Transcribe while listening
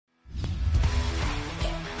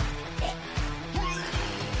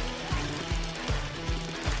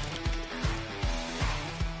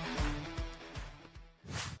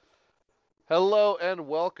Hello and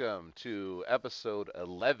welcome to episode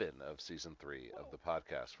 11 of season 3 of the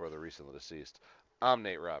podcast for the recently deceased. I'm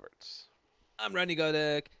Nate Roberts. I'm Rodney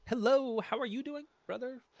Godek. Hello, how are you doing,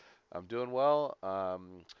 brother? I'm doing well.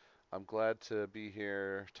 I'm glad to be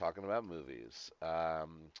here talking about movies.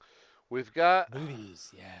 We've got,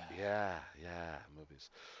 Movies, yeah. movies.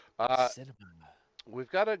 Uh, Cinema. we've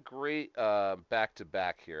got a great back to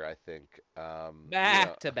back here, I think.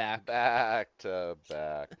 Back to back. Back to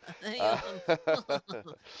back. Uh,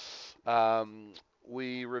 um,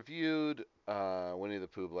 we reviewed Winnie the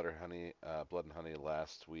Pooh, Blood and Honey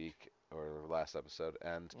last week or last episode,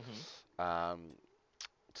 and hmm um,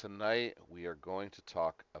 tonight we are going to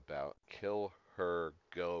talk about Kill Her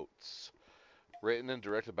Goats, written and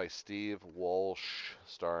directed by Steve Walsh,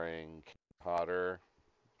 starring Kane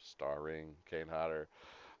Hodder,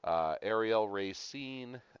 Ariel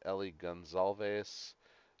Racine, Ellie Gonzalez.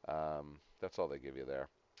 That's all they give you there.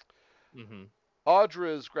 hmm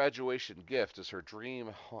Audra's graduation gift is her dream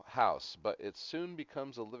house, but it soon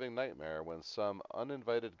becomes a living nightmare when some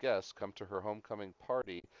uninvited guests come to her homecoming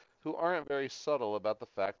party who aren't very subtle about the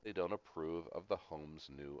fact they don't approve of the home's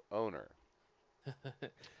new owner.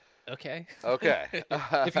 Okay. Okay.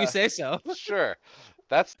 If you say so. Sure.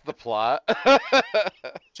 That's the plot.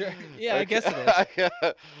 Sure. Yeah, I guess it is. Okay.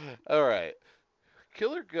 All right.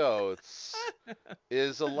 Killer Goats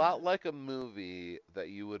is a lot like a movie that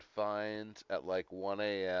you would find at like 1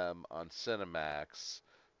 a.m. on Cinemax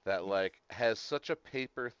that like has such a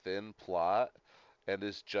paper thin plot and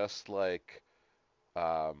is just like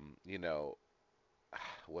you know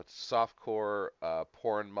what's softcore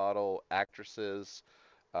porn model actresses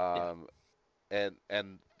Yeah. um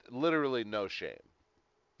and literally no shame.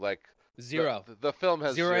 Like Zero. the film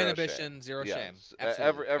has Zero zero shame. inhibition, zero shame. Yes,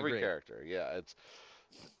 Absolutely. every Agree. character. Yeah,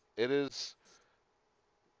 it is.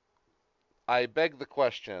 I beg the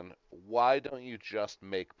question, why don't you just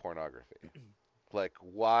make pornography? Like,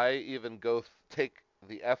 why even take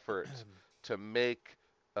the effort to make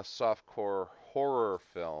a softcore horror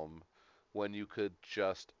film when you could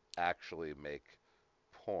just actually make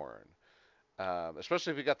porn?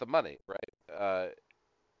 Especially if you got the money, right?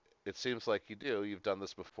 It seems like you do. You've done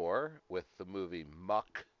this before with the movie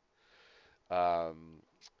Muck, um,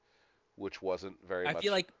 which wasn't very I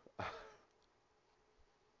feel much. like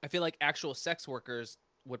I feel like actual sex workers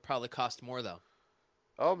would probably cost more though.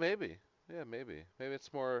 Oh, maybe. Yeah, maybe. Maybe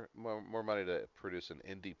it's more money to produce an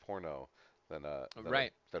indie porno than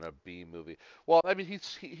Right. a B movie. Well, I mean,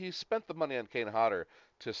 he spent the money on Kane Hodder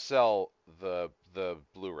to sell the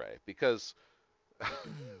Blu-ray because Of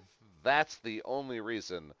that's the only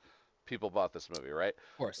reason people bought this movie, right?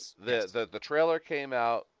 course. The Yes. the the trailer came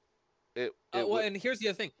out. It Well, would. and here's the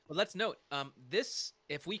other thing. But let's note, this,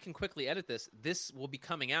 if we can quickly edit this, this will be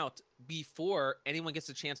coming out before anyone gets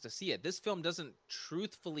a chance to see it. This film doesn't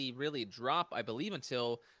truthfully really drop, I believe,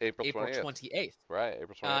 until April April 20th. 28th. Right,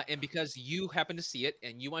 April 20th. And because you happen to see it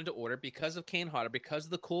and you wanted to order because of Kane Hodder, because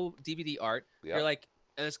of the cool DVD art, you're Yep. like,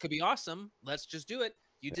 this could be awesome. Let's just do it.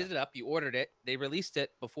 You Yeah. did it up. You ordered it. They released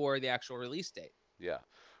it before the actual release date. Yeah.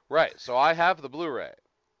 Right. So I have the Blu-ray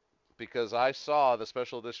because I saw the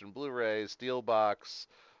special edition Blu-ray steel box,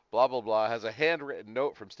 blah blah blah, has a handwritten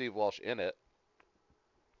note from Steve Walsh in it.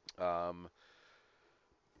 Um,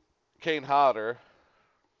 Kane Hodder,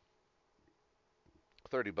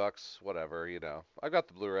 $30, whatever, you know. I got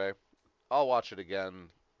the Blu-ray. I'll watch it again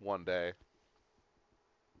one day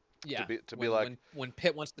Yeah. to be When like, when when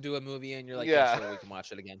Pitt wants to do a movie and you're like, yeah, yeah, sure, we can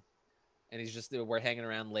watch it again. And he's just we're hanging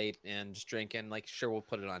around late and just drinking. Like, sure, we'll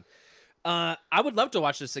put it on. I would love to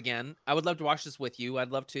watch this again. I would love to watch this with you.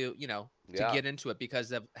 I'd love to, to yeah, get into it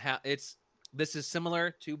because of how it's. This is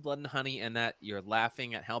similar to Blood and Honey in that you're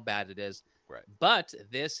laughing at how bad it is, right, but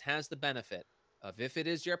this has the benefit of if it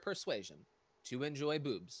is your persuasion to enjoy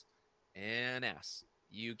boobs and ass,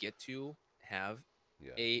 you get to have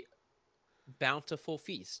yeah, a bountiful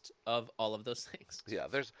feast of all of those things. yeah.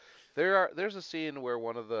 There's a scene where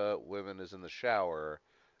one of the women is in the shower,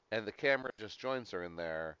 and the camera just joins her in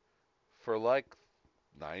there for like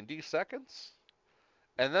 90 seconds,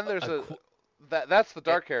 and then there's A, a qu- that's the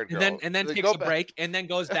dark-haired and then girl. and then They takes go a back. break and then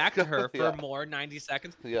goes back to her for Yeah, more 90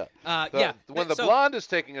 seconds. yeah. Yeah. When the So blonde is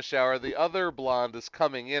taking a shower, the other blonde is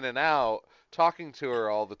coming in and out, talking to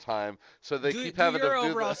her all the time. So they keep do having to your do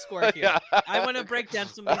overall the. score here. Yeah. I want to break down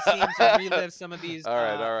some of these scenes and relive some of All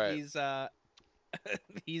right, all right, these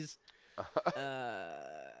these uh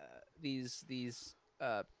these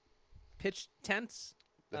pitch tents.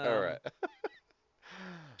 all right. Um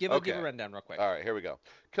give a Okay. rundown real quick. All right, here we go.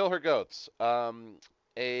 Kill Her Goats.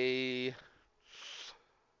 A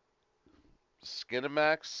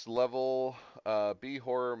Skinamax level B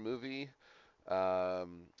horror movie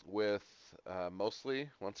with mostly,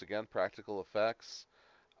 once again, practical effects.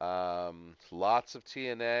 Lots of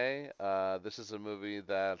TNA. This is a movie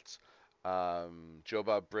that Joe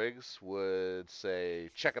Bob Briggs would say,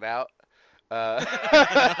 check it out. Uh,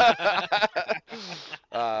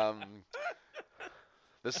 um,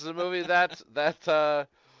 this is a movie that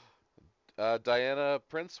Diana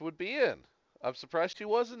Prince would be in. I'm surprised she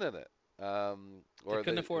wasn't in it. They Or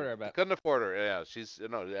couldn't afford her, I they bet. couldn't afford her. Yeah, she's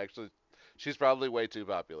no, actually, she's probably way too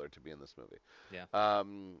popular to be in this movie. Yeah.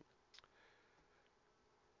 Um,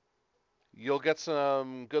 you'll get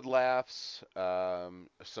some good laughs,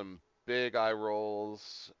 some big eye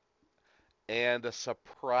rolls, and a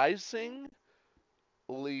surprisingly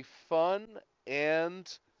fun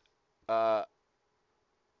and uh,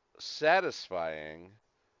 satisfying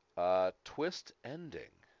twist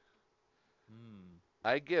ending. Hmm.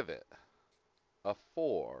 I give it a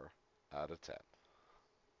 4 out of 10.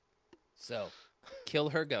 So, Kill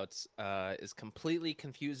Her Goats is completely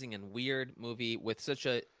confusing and weird movie with such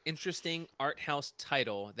a interesting art house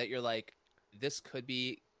title that you're like, this could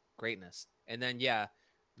be greatness. And then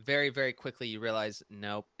very very quickly you realize,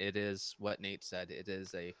 nope, it is what Nate said. It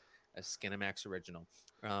is a Skinamax original.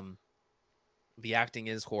 Um, the acting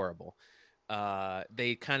is horrible.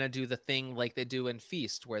 They kind of do the thing like they do in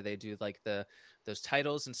Feast, where they do like those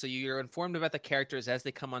titles, and so you're informed about the characters as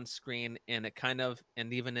they come on screen, and it kind of,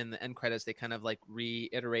 and even in the end credits, they kind of like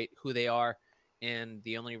reiterate who they are and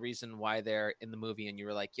the only reason why they're in the movie. And you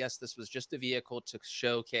were like, yes, this was just a vehicle to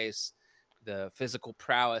showcase the physical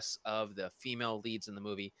prowess of the female leads in the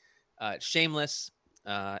movie. Shameless.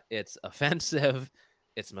 It's offensive.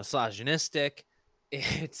 It's misogynistic.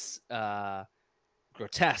 It's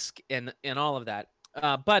grotesque and all of that.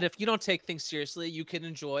 But if you don't take things seriously, you can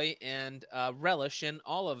enjoy and relish in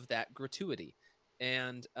all of that gratuity,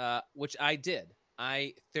 and which I did.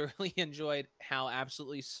 I thoroughly enjoyed how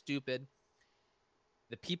absolutely stupid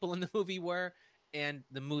the people in the movie were, and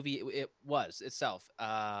the movie it was itself.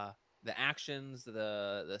 The actions,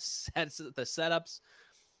 the sets, the setups.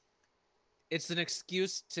 It's an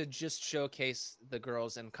excuse to just showcase the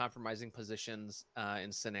girls in compromising positions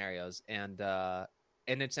in scenarios, and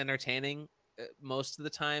it's entertaining most of the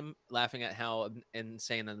time, laughing at how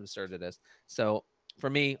insane and absurd it is. So for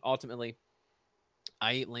me, ultimately,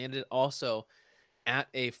 I landed also at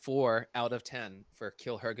a 4 out of 10 for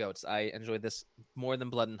Kill Her Goats. I enjoyed this more than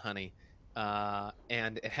Blood and Honey,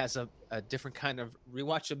 and it has a different kind of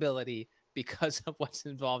rewatchability because of what's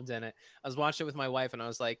involved in it. I was watching it with my wife, and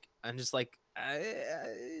I'm just like,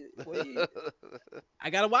 I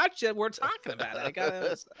gotta watch it. We're talking about it. I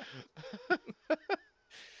gotta.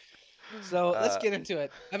 So let's uh, get into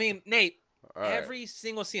it. I mean, Nate, all right. every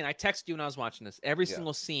single scene, I texted you when I was watching this, every Yeah.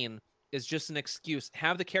 single scene is just an excuse.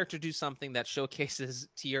 Have the character do something that showcases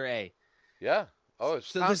tier A. Yeah. Oh,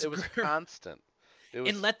 So this it was girl, constant. It and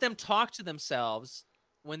was. let them talk to themselves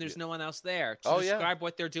when Yeah. there's no one else there to Oh yeah. describe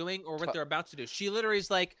what they're doing or what T- they're about to do. She literally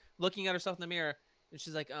is like looking at herself in the mirror and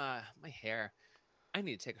she's like, my hair. I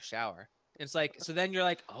need to take a shower. And it's like, so then you're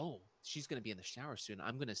like, oh, she's gonna be in the shower soon.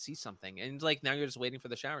 I'm gonna see something. And like now you're just waiting for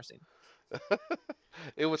the shower scene.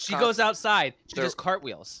 it was She goes constant. outside. She There. does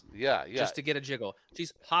cartwheels Yeah. Yeah. just to get a jiggle.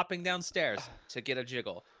 She's hopping downstairs to get a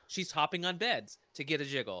jiggle. She's hopping on beds to get a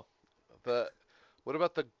jiggle. The. What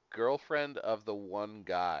about the girlfriend of the one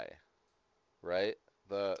guy? Right.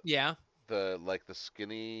 The Yeah. the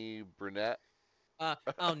skinny brunette.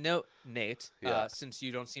 Oh no, Nate. Yeah. Since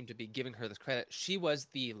you don't seem to be giving her this credit, she was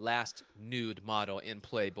the last nude model in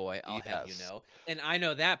Playboy. I'll have you Yes. know, and I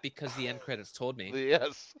know that because the end credits told me.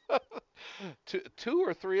 Yes. Two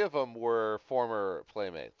or three of them were former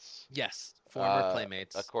playmates, Yes, former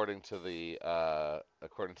playmates. according to the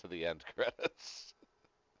end credits.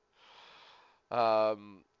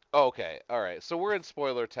 Um. Okay. All right. So we're in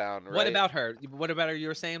spoiler town, What right? about her? What about her? You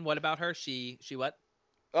were saying what about her? She what?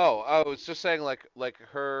 Oh, I was just saying, like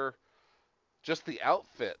her, just the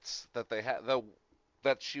outfits that they had,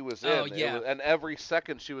 that she was Oh in. It yeah, was, and every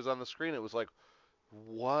second she was on the screen, it was like,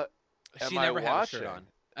 what am she I never had a shirt watching? on.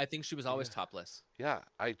 I think she was Yeah. always topless. Yeah.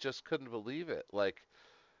 I just couldn't believe it. Like,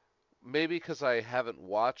 maybe because I haven't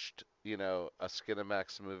watched, a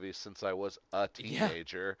Skinamax movie since I was a Yeah,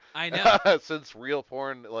 teenager, I know. since real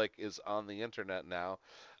porn like is on the internet now,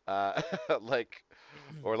 like,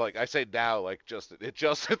 or like I say now, like it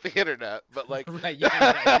just hit the internet, but like, Right?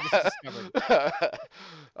 Yeah. He just discovered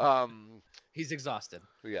um, he's exhausted.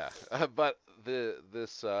 yeah, but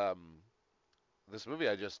this movie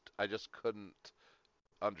I just couldn't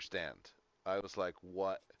understand. I was like,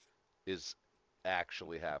 what is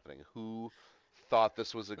actually happening? Who thought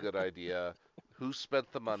this was a good idea? Who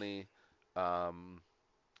spent the money? Um,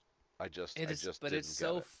 It I is, just but it's didn't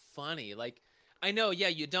get so it. funny. Like, I know, yeah,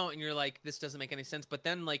 you don't, and you're like, this doesn't make any sense. But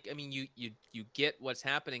then, like, I mean, you get what's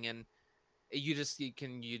happening, and you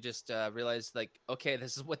just realize, like, okay,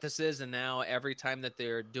 this is what this is, and now every time that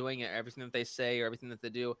they're doing it, everything that they say or everything that they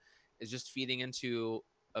do is just feeding into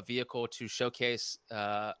a vehicle to showcase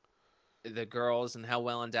the girls and how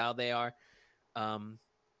well endowed they are. Um,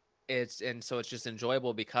 so it's just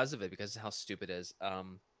enjoyable because of it, because of how stupid it is.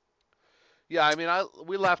 Yeah, I mean,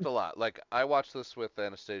 we laughed a lot. Like I watched this with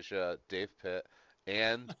Anastasia, Dave Pitt,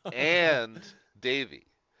 and Davey.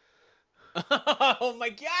 Oh my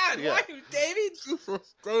God! Yeah. Why, Davey?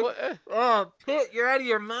 Jesus, Dave. Well, Oh, Pitt, you're out of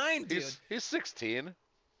your mind, dude. he's 16.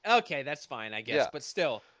 Okay, that's fine, I guess, Yeah. but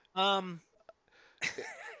still, um,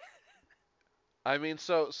 I mean,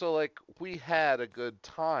 so like we had a good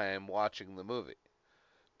time watching the movie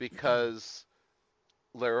because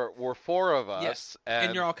there were four of yes, us,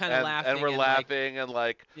 and you're all kind of and we're laughing and like, laughing and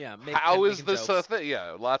like, yeah, how is making this a jokes. thing?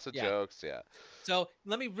 Yeah, lots of Yeah. jokes. Yeah. So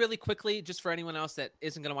let me really quickly, just for anyone else that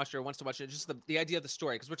isn't going to watch it or wants to watch it, just the idea of the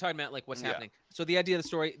story, because we're talking about like what's Yeah. happening. So the idea of the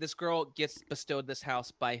story: this girl gets bestowed this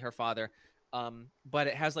house by her father, but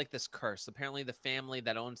it has like this curse. Apparently, the family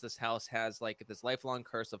that owns this house has like this lifelong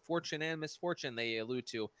curse of fortune and misfortune. They allude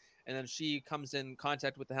to, and then she comes in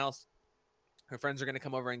contact with the house. Her friends are going to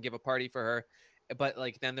come over and give a party for her, but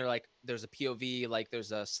like then they're like, there's a POV, like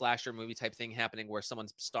there's a slasher movie type thing happening where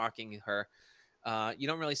someone's stalking her. You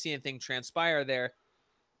don't really see anything transpire there,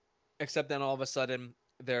 except then all of a sudden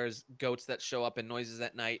there's goats that show up and noises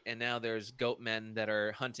at night, and now there's goat men that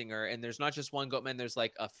are hunting her, and there's not just one goat man, there's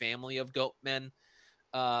like a family of goat men,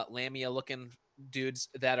 lamia looking dudes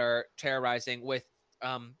that are terrorizing with,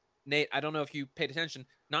 Nate, I don't know if you paid attention,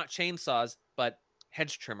 not chainsaws but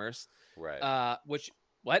hedge trimmers, Right. which,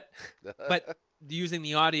 what? But using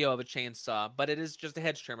the audio of a chainsaw, but it is just a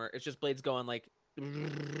hedge trimmer, it's just blades going like,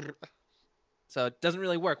 so it doesn't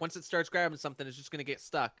really work. Once it starts grabbing something, it's just going to get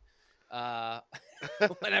stuck. Uh,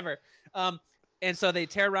 whatever. And so they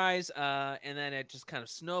terrorize, and then it just kind of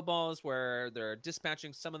snowballs where they're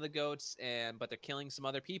dispatching some of the goats, but they're killing some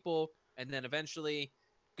other people, and then eventually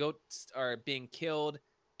goats are being killed,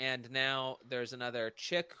 and now there's another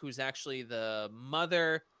chick who's actually the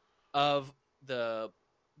mother of the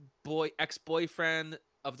ex-boyfriend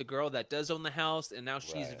of the girl that does own the house, and now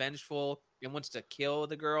she's Right. vengeful and wants to kill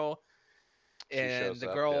the girl, She and shows the up.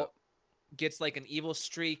 Yep. girl gets like an evil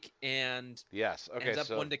streak and Yes. Okay. ends up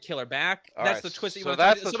So wanting to kill her back. all That's right. the twist that you So want to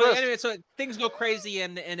talk that's about. the So but twist. anyway, so things go crazy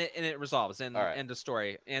and it resolves All and right. end the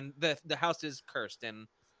story. And the house is cursed and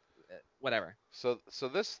whatever. So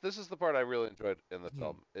this is the part I really enjoyed in the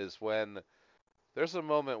film is when there's a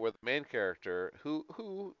moment where the main character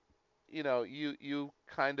who you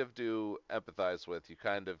kind of do empathize with, you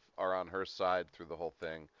kind of are on her side through the whole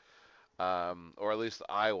thing, or at least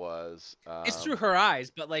I was. It's through her eyes,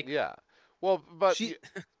 but like Yeah. Well, but she.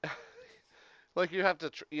 like you have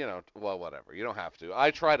to, well, whatever. You don't have to. I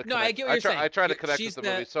try to No, I connect. get what you're I saying. try to connect with She's the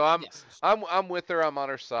movie, the so yes, I'm with her. I'm on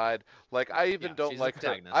her side. Like I yeah. even don't She's the like her.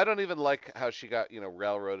 I protagonist. don't even like how she got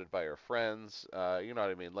railroaded by her friends. You know what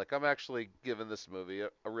I mean? Like I'm actually giving this movie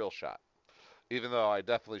a real shot, even though I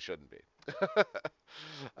definitely shouldn't be.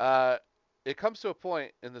 uh, it comes to a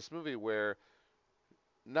point in this movie where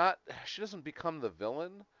not she doesn't become the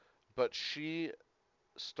villain, but she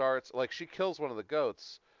starts like she kills one of the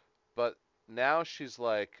goats, but now she's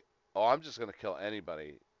like, "Oh, I'm just gonna kill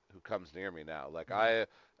anybody who comes near me now." Like Mhm.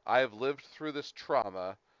 I have lived through this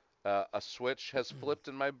trauma. A switch has flipped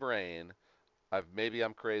in my brain. Maybe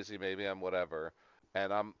I'm crazy, maybe I'm whatever,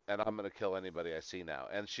 and I'm gonna kill anybody I see now.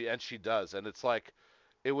 And she does, and it's like,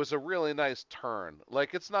 it was a really nice turn.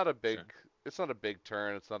 Like Sure. it's not a big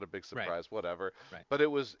turn, it's not a big Right. surprise, whatever. Right. But it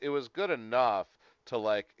was good enough to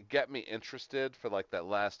like get me interested for like that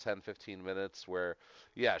last 10 15 minutes where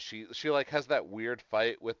yeah she like has that weird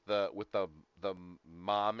fight with the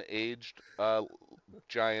mom aged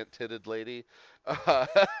giant titted lady uh,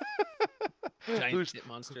 Giant who's tit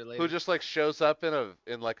monster who lady. just like shows up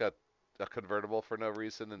in like a convertible for no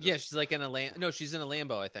reason and Yeah, just she's like in a No, she's in a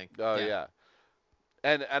Lambo, I think. oh Yeah. yeah.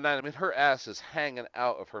 And I mean her ass is hanging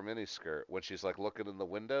out of her miniskirt when she's like looking in the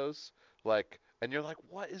windows, like, and you're like,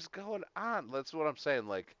 what is going on? That's what I'm saying.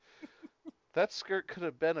 Like that skirt could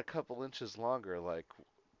have been a couple inches longer, like,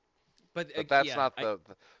 But but that's yeah, not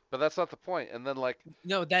but that's not the point. And then like,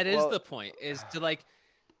 no, that is well, the point. Is to like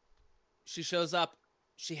she shows up,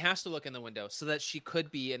 she has to look in the window so that she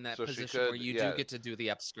could be in that so she position where could, you do yeah, get to do the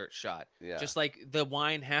upskirt shot. yeah, Just like the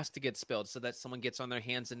wine has to get spilled so that someone gets on their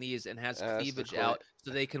hands and knees and has that's the cleavage clean, out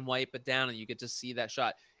so they can wipe it down and you get to see that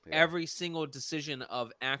shot. yeah, Every single decision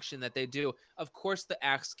of action that they do, of course, the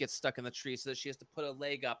axe gets stuck in the tree so that she has to put a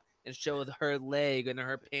leg up and show her leg and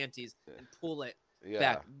her panties and pull it Yeah.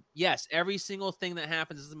 back. Yes, every single thing that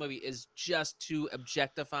happens in the movie is just to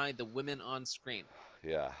objectify the women on screen.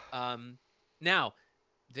 Yeah. Now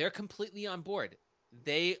they're completely on board.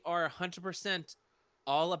 They are 100%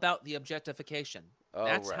 all about the objectification. Oh,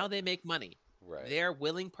 That's right. how they make money. Right. They're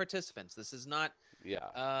willing participants. This is not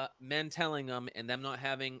men telling them and them not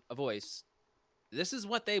having a voice. This is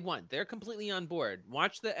what they want. They're completely on board.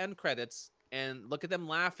 Watch the end credits and look at them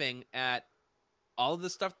laughing at all of the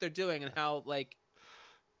stuff they're doing and how like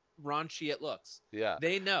raunchy it looks. Yeah.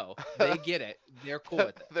 They know. They get it. They're cool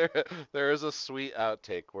with it. There is a sweet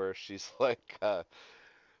outtake where she's like,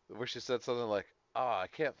 where she said something like, "Oh, I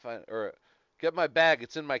can't find or get my bag.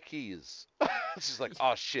 It's in my keys." She's like,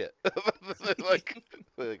 "Oh shit!" they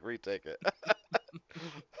like retake it.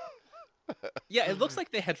 Yeah, it looks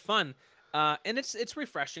like they had fun, and it's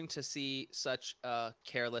refreshing to see such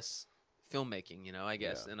careless filmmaking. You know, I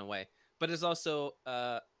guess in a way, but it's also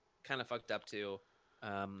kind of fucked up to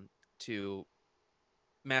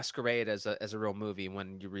masquerade as a real movie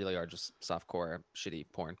when you really are just softcore shitty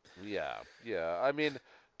porn. Yeah, yeah. I mean,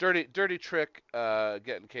 dirty trick,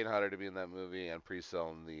 getting Kane Hodder to be in that movie and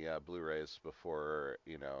pre-selling the Blu-rays before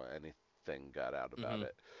anything got out about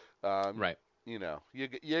it. Right. You know,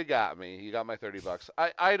 you got me. You got my $30.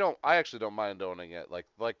 I actually don't mind owning it. Like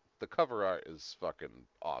the cover art is fucking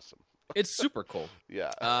awesome. It's super cool.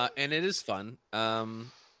 Yeah. And it is fun.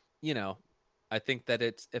 You know, I think that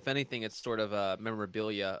it's, if anything, it's sort of a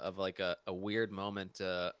memorabilia of like a weird moment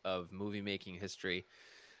of movie making history.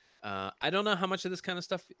 I don't know how much of this kind of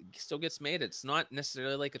stuff still gets made. It's not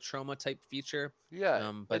necessarily like a trauma type feature.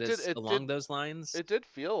 Yeah. But it's along those lines. It did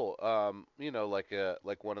feel,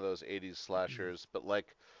 like one of those 80s slashers, but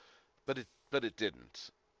it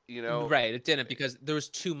didn't. You know, right? It didn't, because there was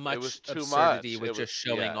too much absurdity with just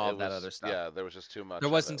showing all that other stuff. Yeah, there was just too much. There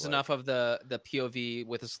wasn't enough of the POV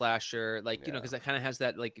with a slasher, like because that kind of has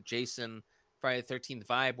that like Jason Friday the 13th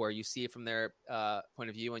vibe, where you see it from their point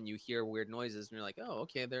of view and you hear weird noises and you're like, oh,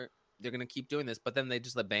 okay, they're gonna keep doing this, but then they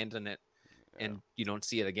just abandon it and you don't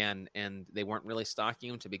see it again. And they weren't really stalking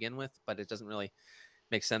him to begin with, but it doesn't really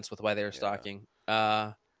make sense with why they were stalking.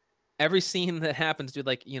 Every scene that happens, dude,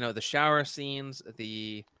 like the shower scenes,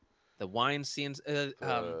 the wine scenes.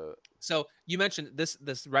 So you mentioned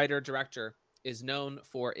this writer director is known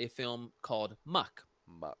for a film called Muck.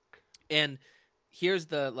 And here's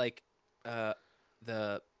the I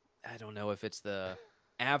don't know if it's the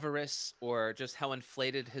avarice or just how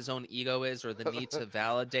inflated his own ego is, or the need to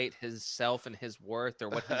validate himself and his worth or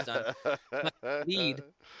what he's done. But lead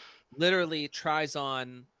literally tries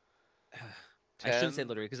on. I shouldn't say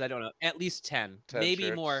literally because I don't know. At least 10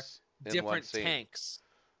 maybe more different tanks.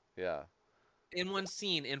 Yeah. In one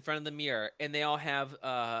scene in front of the mirror, and they all have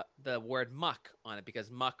the word Muck on it, because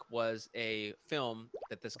Muck was a film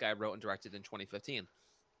that this guy wrote and directed in 2015.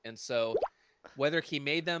 And so whether he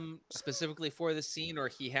made them specifically for the scene or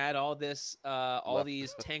he had all these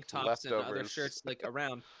tank tops and other shirts like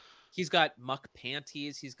around, he's got Muck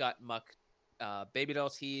panties, he's got Muck baby doll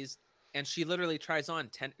tees, and she literally tries on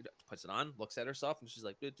 10, puts it on, looks at herself, and she's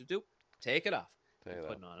like, do, take it off.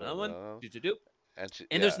 Putting on another one, do.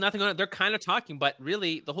 And there's nothing on it. They're kind of talking, but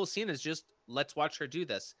really the whole scene is just, let's watch her do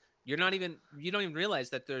this. You don't even realize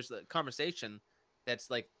that there's a conversation that's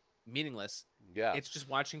like meaningless. Yeah. It's just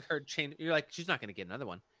watching her change. You're like, she's not going to get another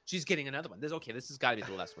one. She's getting another one. This has got to be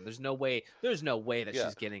the last one. There's no way that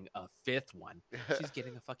she's getting a fifth one. She's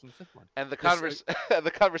getting a fucking fifth one. And the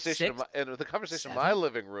conversation in my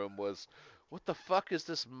living room was, what the fuck is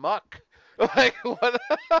this Muck? Like, what?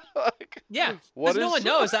 Yeah, because no one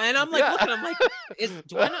knows. And I'm like, looking, I'm like,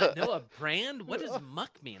 do I not know a brand? What does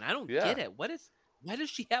Muck mean? I don't get it. Why does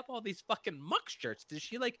she have all these fucking Muck shirts? Does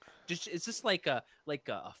she is this like a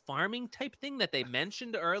farming type thing that they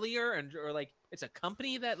mentioned earlier, or like it's a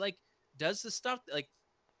company that like does this stuff? Like,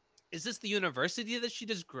 is this the university that she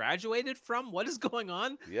just graduated from? What is going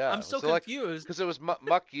on? Yeah, I'm so confused. Because it was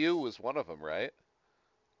Muck U was one of them, right?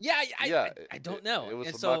 Yeah, I don't know. It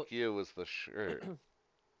was Muck U was the shirt.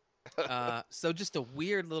 So just a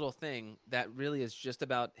weird little thing that really is just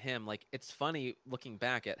about him. Like, it's funny looking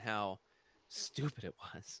back at how stupid it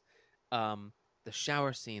was. The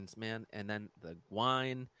shower scenes, man, and then the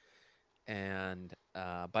wine, and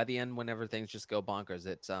by the end, whenever things just go bonkers,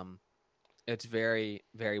 it's very,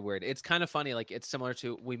 very weird. It's kind of funny. Like, it's similar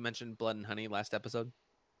to, we mentioned Blood and Honey last episode.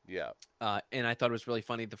 Yeah. And I thought it was really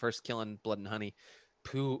funny. The first kill in Blood and Honey,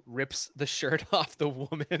 Pooh rips the shirt off the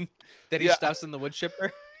woman that he stuffs in the wood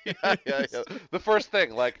chipper. Yeah. The first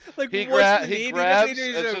thing, like he grabs,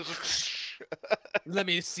 Let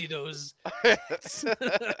me see those tits.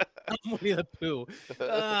 I'm Winnie the Pooh.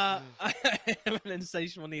 I have an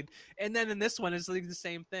insatiable need. And then in this one, it's like the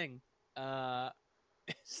same thing.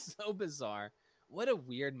 It's so bizarre. What a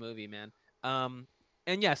weird movie, man. And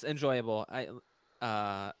yes, enjoyable.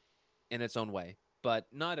 In its own way, but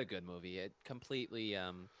not a good movie. It completely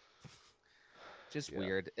just Yeah.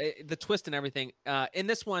 weird. The twist and everything. In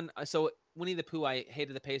this one, so Winnie the Pooh, I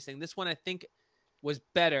hated the pacing. This one, I think, was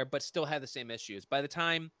better, but still had the same issues. By the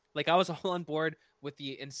time, like, I was all on board with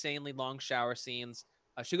the insanely long shower scenes.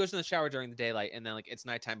 She goes in the shower during the daylight, and then like it's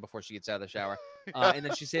nighttime before she gets out of the shower. And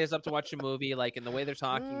then she stays up to watch a movie. Like, in the way they're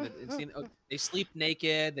talking, they sleep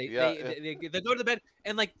naked. Yeah. They go to the bed,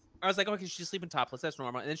 and like I was like, okay, she's sleeping topless. That's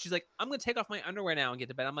normal. And then she's like, I'm gonna take off my underwear now and get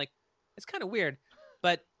to bed. I'm like, it's kind of weird,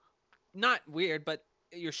 but not weird. But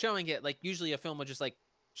you're showing it like usually a film would just like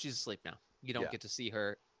she's asleep now. You don't Yeah. get to see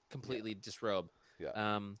her completely disrobe.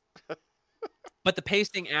 Yeah. But the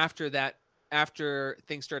pacing after that, after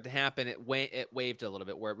things start to happen, it waved a little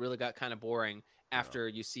bit, where it really got kind of boring after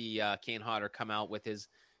you see Kane Hodder come out with his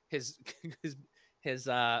his his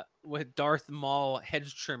with Darth Maul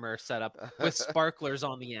hedge trimmer set up with sparklers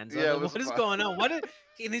on the ends. Yeah, What is going on?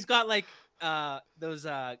 And he's got like those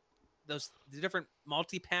different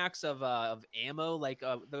multi packs of ammo, like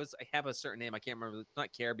those. I have a certain name, I can't remember. It's not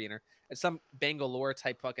carabiner. It's some Bangalore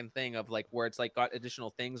type fucking thing of like where it's like got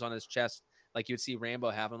additional things on his chest, like you'd see Rambo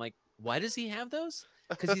have. I'm like, why does he have those?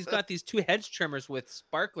 Because he's got these 2 hedge trimmers with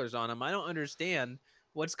sparklers on them. I don't understand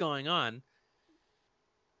what's going on.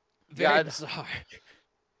 Very bizarre.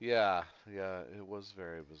 Yeah, it was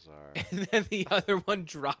very bizarre. And then the other one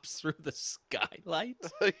drops through the skylight.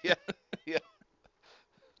 Yeah, yeah.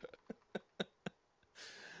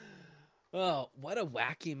 Oh, what a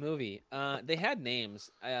wacky movie. They had names.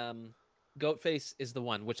 Goatface is the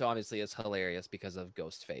one, which obviously is hilarious because of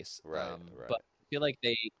Ghostface. Right. But I feel like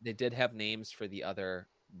they did have names for the other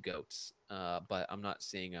goats, but I'm not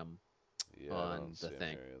seeing them on the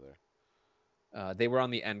thing. They were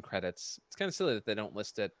on the end credits. It's kind of silly that they don't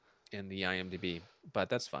list it in the IMDb, but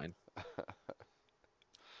that's fine.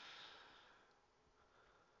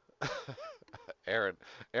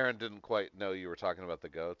 Aaron didn't quite know you were talking about the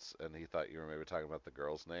goats, and he thought you were maybe talking about the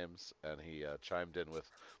girls' names, and he chimed in with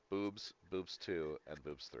boobs, boobs 2, and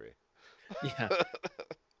boobs 3. Yeah.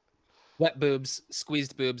 Wet boobs,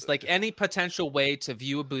 squeezed boobs, like any potential way to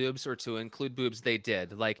view boobs or to include boobs, they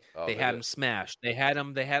did. Like they had them smashed, they had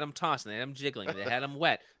them tossing, they had them jiggling, they had them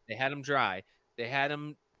wet, they had them dry, they had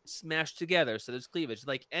them smashed together, so there's cleavage.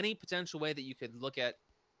 Like any potential way that you could look at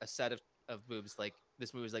a set of boobs, like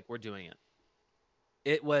this movie's like, we're doing it.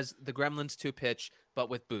 It was the Gremlins 2 pitch,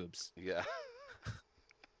 but with boobs. Yeah.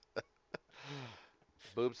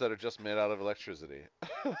 Boobs that are just made out of electricity.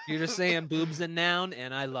 You're just saying boobs and noun,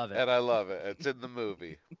 and I love it. And I love it. It's in the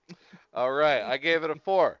movie. All right, I gave it a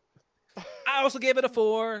 4. I also gave it a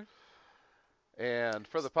 4. And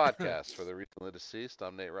for the podcast, for the recently deceased,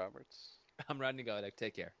 I'm Nate Roberts. I'm Rodney Godek.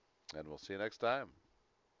 Take care. And we'll see you next time.